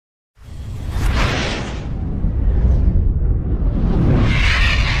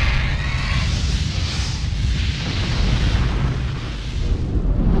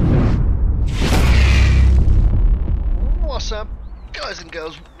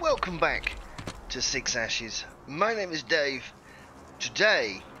welcome back to Six Ashes. My name is Dave.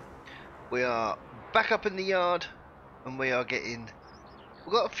 Today we are back up in the yard and we've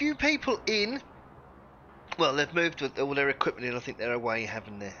got a few people in. Well, they've moved with all their equipment in. I think they're away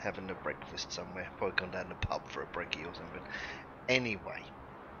having their breakfast somewhere. Probably gone down the pub for a brekkie or something. Anyway,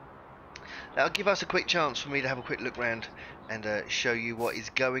 that'll give us a quick chance for me to have a quick look round and show you what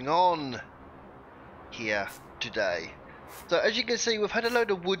is going on here today. So as you can see, we've had a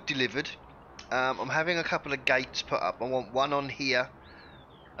load of wood delivered. I'm having a couple of gates put up. I want one on here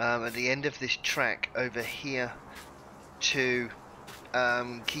at the end of this track over here to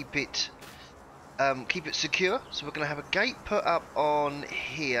keep it secure. So we're going to have a gate put up on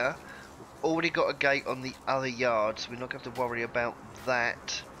here. We've already got a gate on the other yard, so we're not going to have to worry about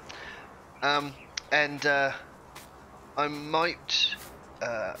that. I might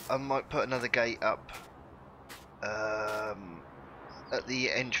put another gate up at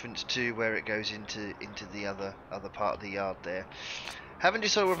the entrance to where it goes into the other part of the yard there. Haven't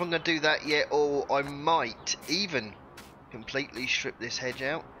decided whether I'm going to do that yet, or I might even completely strip this hedge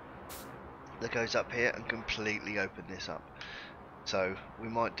out that goes up here and completely open this up. So we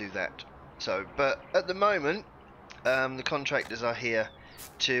might do that. So, but at the moment, the contractors are here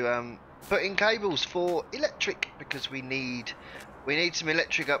to put in cables for electric, because we need some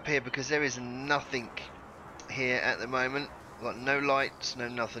electric up here, because there is nothing here at the moment. We've got no lights, no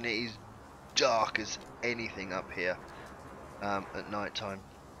nothing. It is dark as anything up here at night time.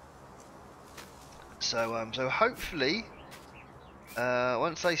 So so hopefully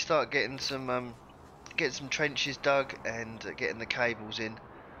once they start getting some trenches dug and getting the cables in,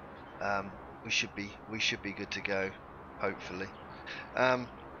 we should be good to go, hopefully. Yeah,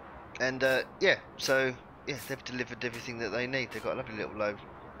 so yeah, they've delivered everything that they need. They've got a lovely little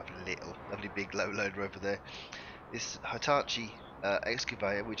lovely big low loader over there. This Hitachi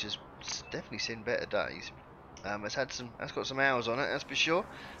excavator, which has definitely seen better days, has got some hours on it, that's for sure.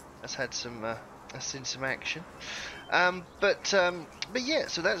 Has seen some action. But yeah,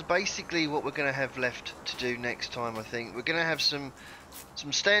 so that's basically what we're going to have left to do next time. I think we're going to have some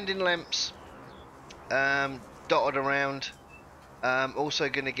standing lamps dotted around. Also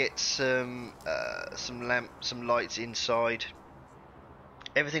going to get some lights inside.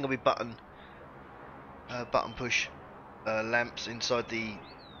 Everything will be button push lamps inside the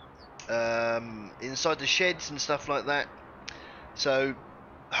sheds and stuff like that. So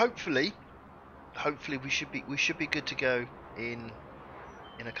hopefully we should be good to go in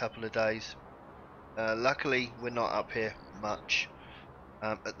a couple of days. Luckily we're not up here much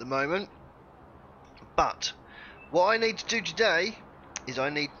at the moment, but what I need to do today is I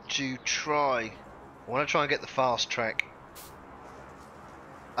want to try and get the fast track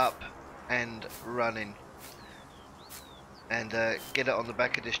up and running, and get it on the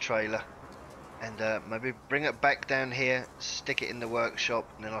back of this trailer, and maybe bring it back down here, stick it in the workshop,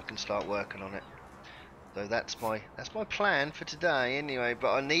 and then I can start working on it. So that's my plan for today anyway.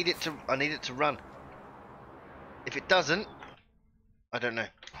 But I need it to run. If it doesn't, I don't know.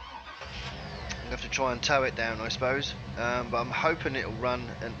 I'm gonna have to try and tow it down, I suppose. But I'm hoping it'll run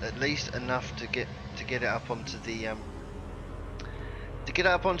at least enough to get it up onto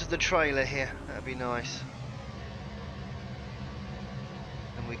the trailer here. That'd be nice.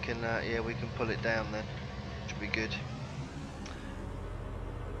 And we can we can pull it down then. Should be good.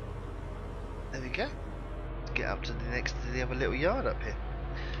 There we go. Let's get up to the other little yard up here.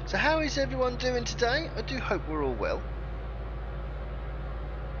 So how is everyone doing today? I do hope we're all well.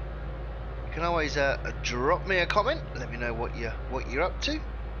 You can always drop me a comment. Let me know what you're up to.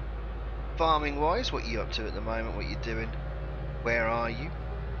 Farming wise, what you're up to at the moment, what you're doing. Where are you?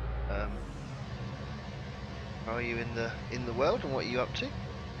 Are you in the world, and what are you up to?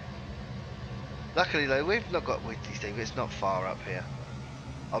 Luckily though, we've not got these things. It's not far up here.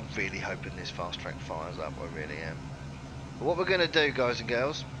 I'm really hoping this fast track fires up. I really am. But what we're going to do, guys and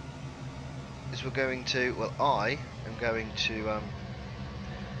girls, is we're going to. Well, I am going to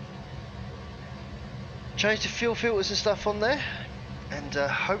change the fuel filters and stuff on there, and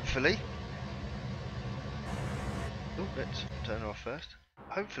hopefully. Oh, let's turn it off first.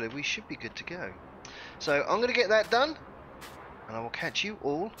 Hopefully we should be good to go. So I'm going to get that done, and I will catch you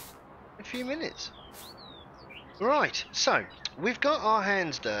all in a few minutes. Right, so we've got our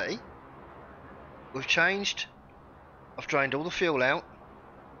hands dirty. I've drained all the fuel out,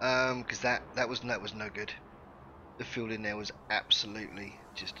 because that was no good. The fuel in there was absolutely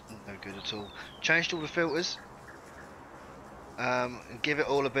just no good at all. Changed all the filters, and give it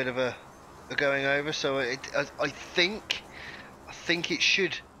all a bit of a going over. So I think it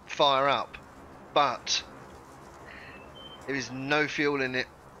should fire up, but there is no fuel in it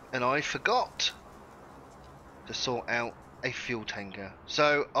and I forgot to sort out a fuel tanker.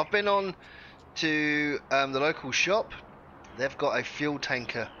 So I've been on to the local shop. They've got a fuel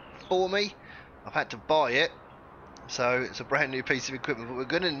tanker for me. I've had to buy it, so it's a brand new piece of equipment, but we're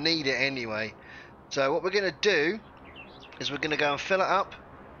going to need it anyway. So what we're going to do is we're going to go and fill it up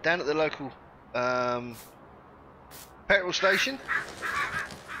down at the local petrol station.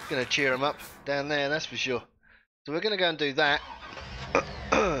 Going to cheer them up down there, that's for sure. So we're going to go and do that.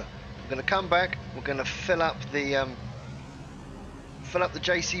 We're going to come back. We're going to fill up the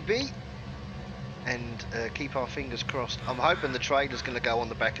JCB and keep our fingers crossed. I'm hoping the trailer's going to go on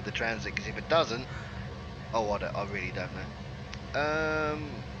the back of the transit, because if it doesn't, oh, I really don't know.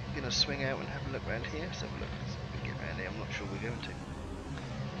 Going to swing out and have a look around here. Let's have a look. Let's get around here. I'm not sure we're going to.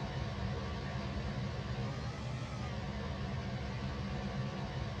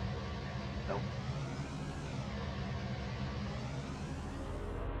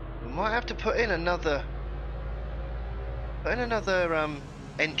 We might have to put in another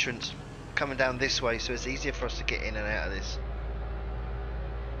entrance coming down this way, so it's easier for us to get in and out of this,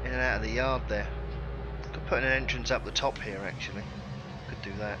 in and out of the yard there. Could put in an entrance up the top here, actually. Could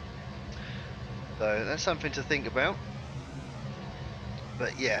do that. So that's something to think about.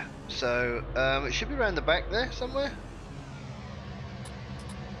 But yeah, so it should be around the back there somewhere.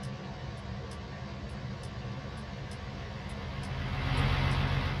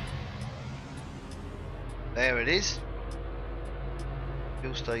 There it is.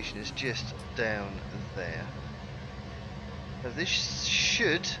 Fuel station is just down there. So this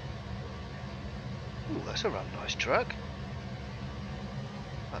should... Ooh, that's a run nice truck.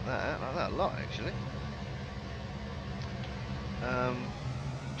 Like that a lot actually.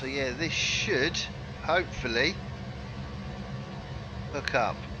 So yeah, this should hopefully hook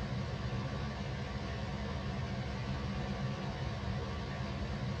up.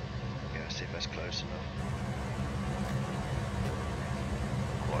 Yeah, see if that's close enough.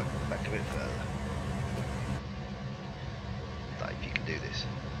 Quite back a bit further. Dave, you can do this.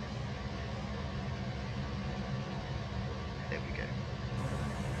 There we go.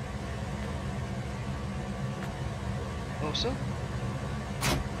 Awesome.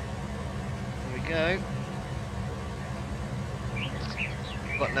 There we go.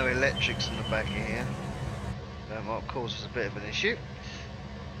 Got no electrics in the back of here. That might cause us a bit of an issue.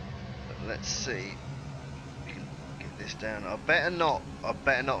 But let's see. We can get this down. I better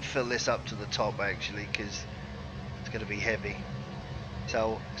not fill this up to the top actually, because it's going to be heavy.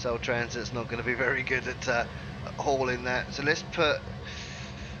 So Transit's not going to be very good at hauling that. So let's put,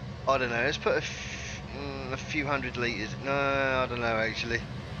 I don't know, let's put a few hundred litres. No, I don't know actually.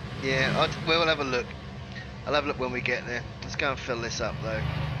 Yeah, we'll have a look. I'll have a look when we get there. Let's go and fill this up though.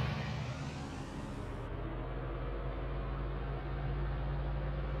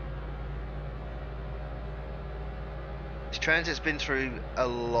 This Transit's been through a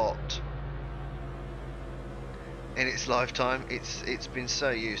lot in its lifetime. It's been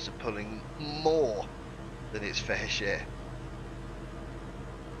so used to pulling more than its fair share.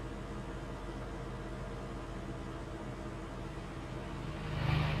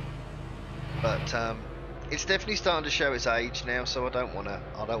 But it's definitely starting to show its age now, so I don't want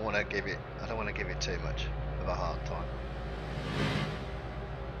to give it too much of a hard time.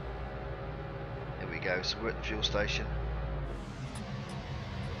 There we go. So we're at the fuel station.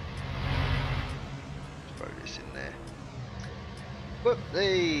 Let's throw this in there.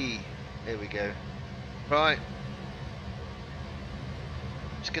 Whoop-dee! There we go. Right.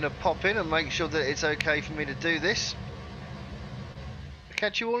 Just gonna pop in and make sure that it's okay for me to do this. I'll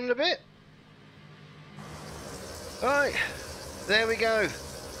catch you all in a bit. Right, there we go.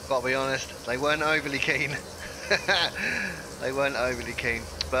 Gotta be honest, they weren't overly keen. They weren't overly keen.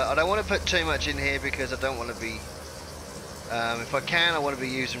 But I don't want to put too much in here because I don't want to be... if I can, I want to be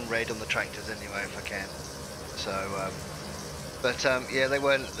using red on the tractors anyway, if I can. So, yeah, they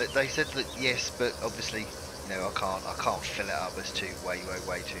weren't... They said that yes, but obviously, you know, I can't fill it up. It's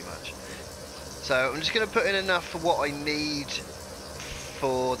way too much. So I'm just going to put in enough for what I need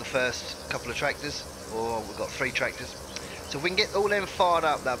for the first couple of tractors. Or we've got 3 tractors, so if we can get all them fired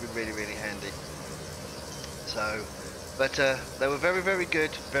up, that'd be really handy. So, but they were very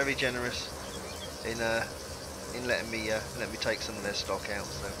good, very generous in letting me take some of their stock out.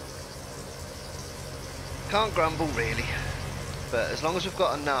 So can't grumble really. But as long as we've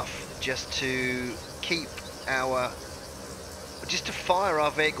got enough just to keep just to fire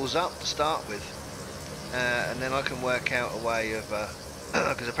our vehicles up to start with, and then I can work out a way of.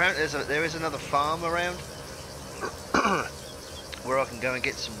 Because apparently there is another farm around where I can go and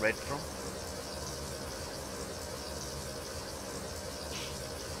get some red from.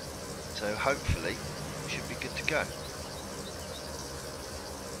 So hopefully we should be good to go.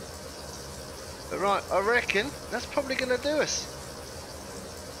 But right, I reckon that's probably going to do us.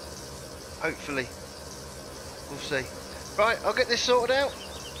 Hopefully. We'll see. Right, I'll get this sorted out.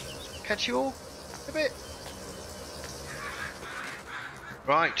 Catch you all in a bit.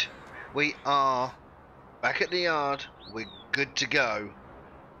 Right, we are back at the yard. We're good to go.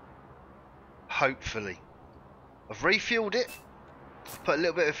 Hopefully. I've refueled it. Put a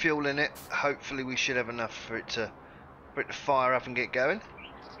little bit of fuel in it. Hopefully we should have enough for it to fire up and get going.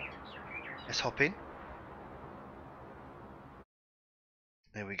 Let's hop in.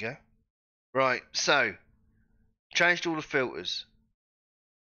 There we go. Right, so changed all the filters.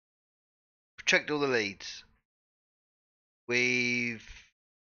 Checked all the leads. We've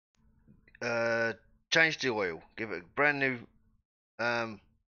changed the oil. Give it a brand new.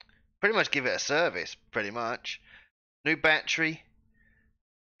 Pretty much give it a service. Pretty much. New battery.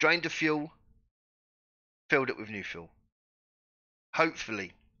 Drained the fuel. Filled it with new fuel.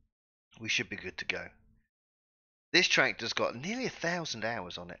 Hopefully, we should be good to go. This tractor's got nearly 1,000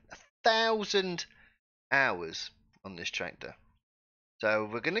 hours on it. 1,000 hours on this tractor. So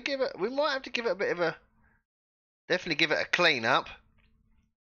we're gonna give it. We might have to give it a bit of a. Definitely give it a clean up.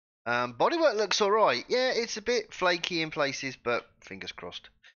 Bodywork looks alright. Yeah, it's a bit flaky in places, but fingers crossed.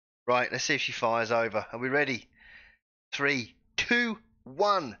 Right, let's see if she fires over. Are we ready? 3, 2,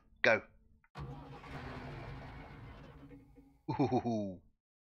 1, go. Ooh.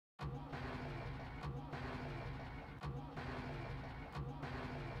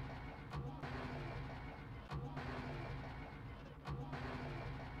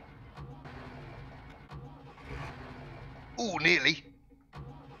 Ooh, nearly.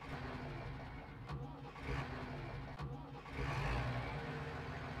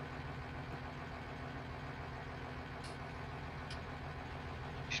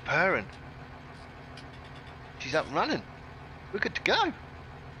 She's purring. She's up and running. We're good to go.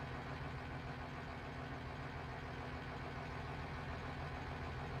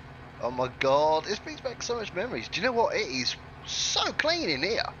 Oh my god, this brings back so much memories. Do you know what? It is so clean in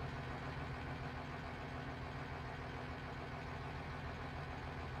here.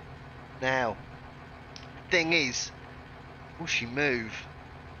 Now, thing is, will she move?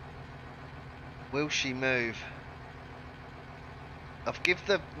 Will she move? I've give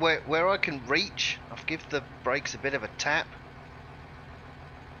the where I can reach. I've give the brakes a bit of a tap.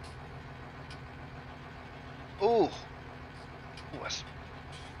 Oh, I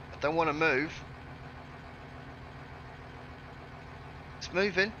don't want to move. It's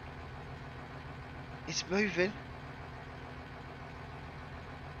moving. It's moving.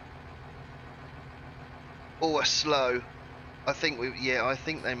 Oh, a slow. I think I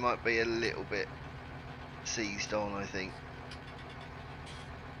think they might be a little bit seized on, I think.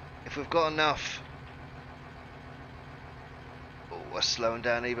 If we've got enough. Oh, we're slowing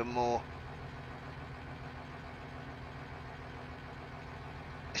down even more.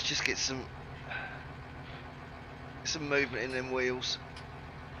 Let's just get some movement in them wheels.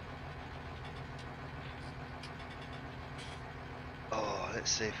 Oh,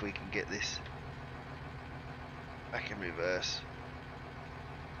 let's see if we can get this back in reverse.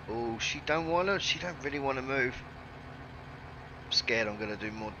 Oh, she don't really want to move. I'm scared I'm going to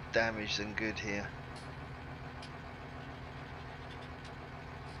do more damage than good here.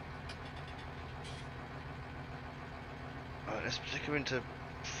 Alright, let's stick her into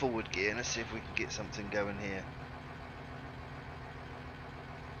forward gear and let's see if we can get something going here.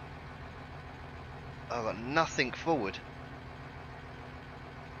 I've got nothing forward.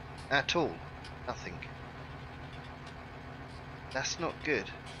 At all. Nothing. That's not good.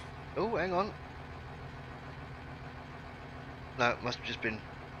 Oh, hang on. No, it must have just been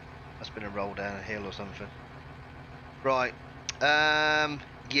a roll down a hill or something. Right.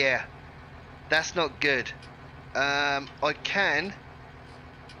 Yeah. That's not good. I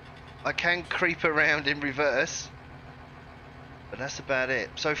can creep around in reverse, but that's about it.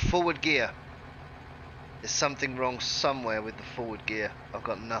 So forward gear. There's something wrong somewhere with the forward gear. I've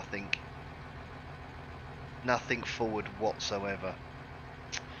got nothing. Nothing forward whatsoever.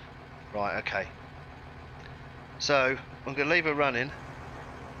 Right, okay. So, I'm going to leave her running.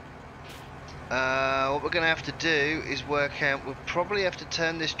 What we're going to have to do is work out, we'll probably have to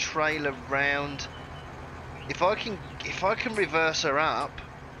turn this trailer round. If I can reverse her up,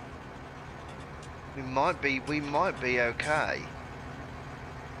 we might be okay.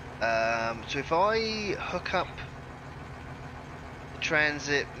 So if I hook up the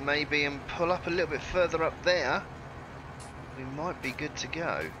transit maybe and pull up a little bit further up there, we might be good to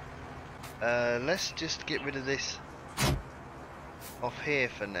go. Let's just get rid of this off here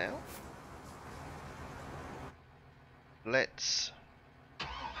for now. let's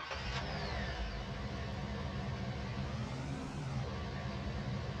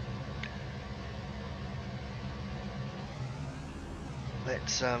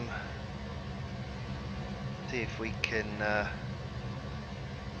see if we can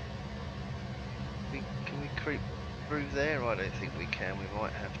can we creep through there? I don't think we can. We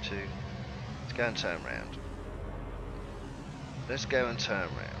might have to. Let's go and turn around. Let's go and turn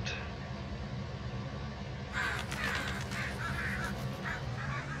around.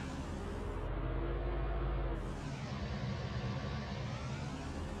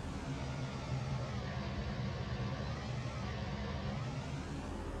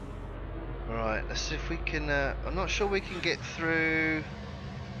 Right, let's see if we can, I'm not sure we can get through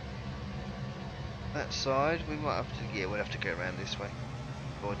that side. We might have to, yeah, we'll have to go around this way.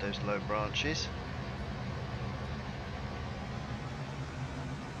 Avoid those low branches.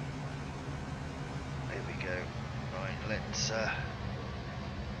 There we go. Right, let's,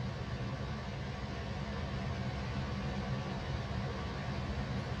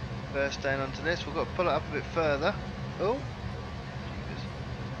 burst down onto this. We've got to pull it up a bit further. Oh!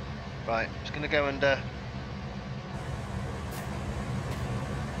 Right, just going to go and put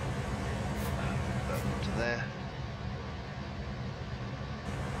onto there.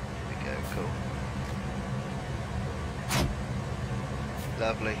 There we go, cool.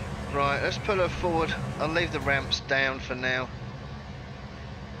 Lovely. Right, let's pull her forward. I'll leave the ramps down for now.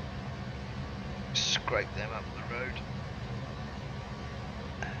 Scrape them up the road.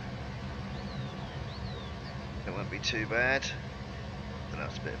 It won't be too bad.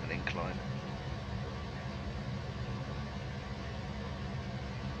 That's a bit of an incline.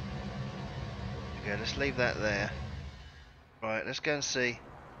 Okay, let's leave that there. Right, let's go and see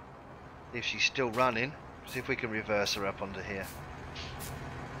if she's still running. See if we can reverse her up onto here.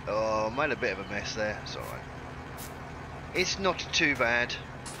 Oh, made a bit of a mess there. It's alright. It's not too bad.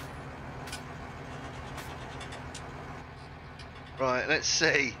 Right, let's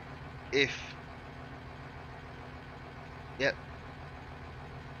see if... Yep.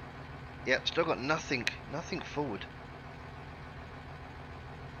 Yep, still got nothing forward.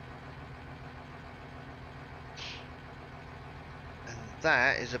 And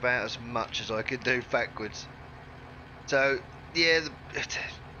that is about as much as I could do backwards. So, yeah,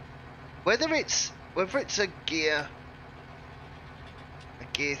 whether it's a gear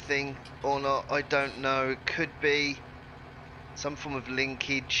thing or not, I don't know. It could be some form of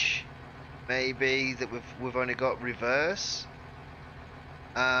linkage, maybe, that we've only got reverse.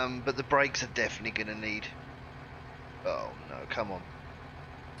 But the brakes are definitely going to need... Oh no, come on.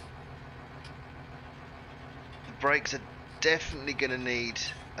 The brakes are definitely going to need...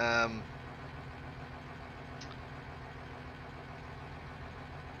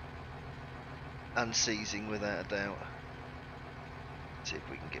 unseizing without a doubt. Let's see if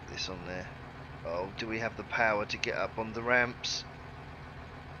we can get this on there. Oh, do we have the power to get up on the ramps?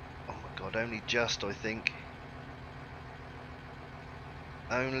 Oh my god, only just, I think.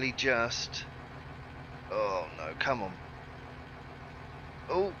 Only just. Oh no, come on.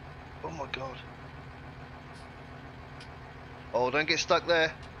 Oh, oh my god. Oh, don't get stuck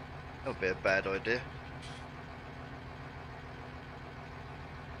there. That would be a bad idea.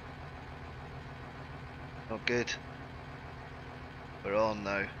 Not good. We're on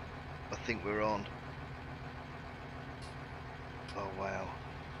though. I think we're on. Oh wow.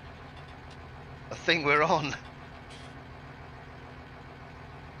 I think we're on.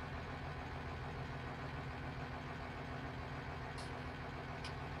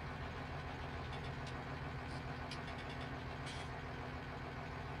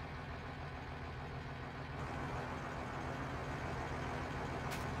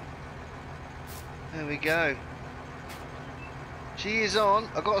 There we go. She is on.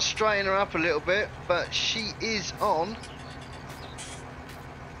 I've got to straighten her up a little bit, but she is on. I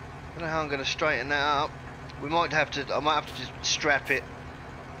don't know how I'm going to straighten that up. We might have to. I might have to just strap it,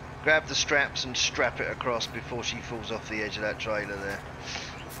 grab the straps and strap it across before she falls off the edge of that trailer there.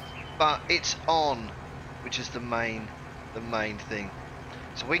 But it's on, which is the main thing.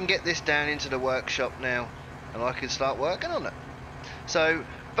 So we can get this down into the workshop now, and I can start working on it. So.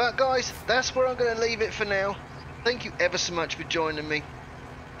 But guys, that's where I'm going to leave it for now. Thank you ever so much for joining me.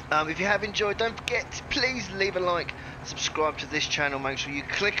 If you have enjoyed, don't forget to please leave a like, subscribe to this channel, make sure you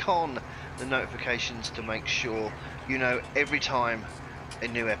click on the notifications to make sure you know every time a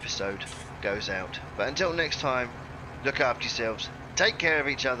new episode goes out. But until next time, look after yourselves, take care of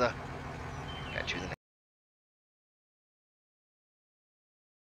each other, catch you in the next